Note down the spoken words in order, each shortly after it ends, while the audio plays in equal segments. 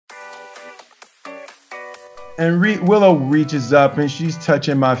And Willow reaches up and she's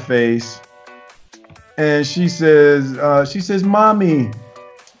touching my face. And she says, Mommy,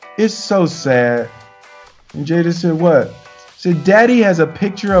 it's so sad. And Jada said, what? Said, Daddy has a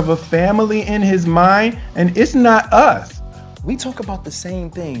picture of a family in his mind, and it's not us. We talk about the same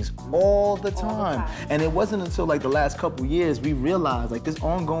things all the time. And it wasn't until like the last couple years we realized like this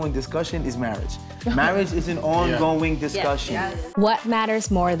ongoing discussion is marriage. Marriage is an ongoing discussion. What matters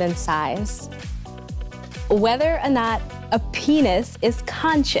more than size? Whether or not a penis is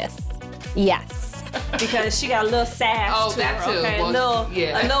conscious. Yes. Because she got a little sass to her, okay? Well,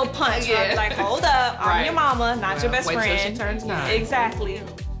 a little punch. Yeah. Like, hold up, I'm your mama, not your best Wait friend. till she turns 9. Exactly.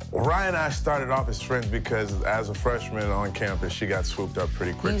 Well, Ryan and I started off as friends because as a freshman on campus, she got swooped up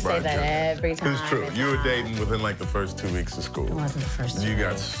pretty quick. You say that every time. It's true. You were dating within like the first 2 weeks of school. It wasn't the first 2 You got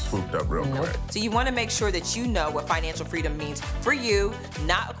weeks. swooped up real quick. So you want to make sure that you know what financial freedom means for you,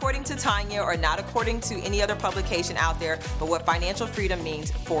 not according to Tonya or not according to any other publication out there, but what financial freedom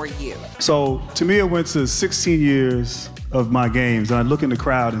means for you. So Tamia went to 16 years of my games, and I look in the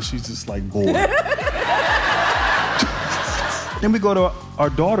crowd and she's just like bored. Then we go to our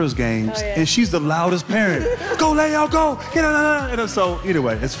daughter's games, and she's the loudest parent. Go, Leo, go! Get out! And so, either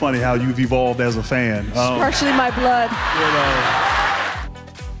way, it's funny how you've evolved as a fan. Partially my blood. You know,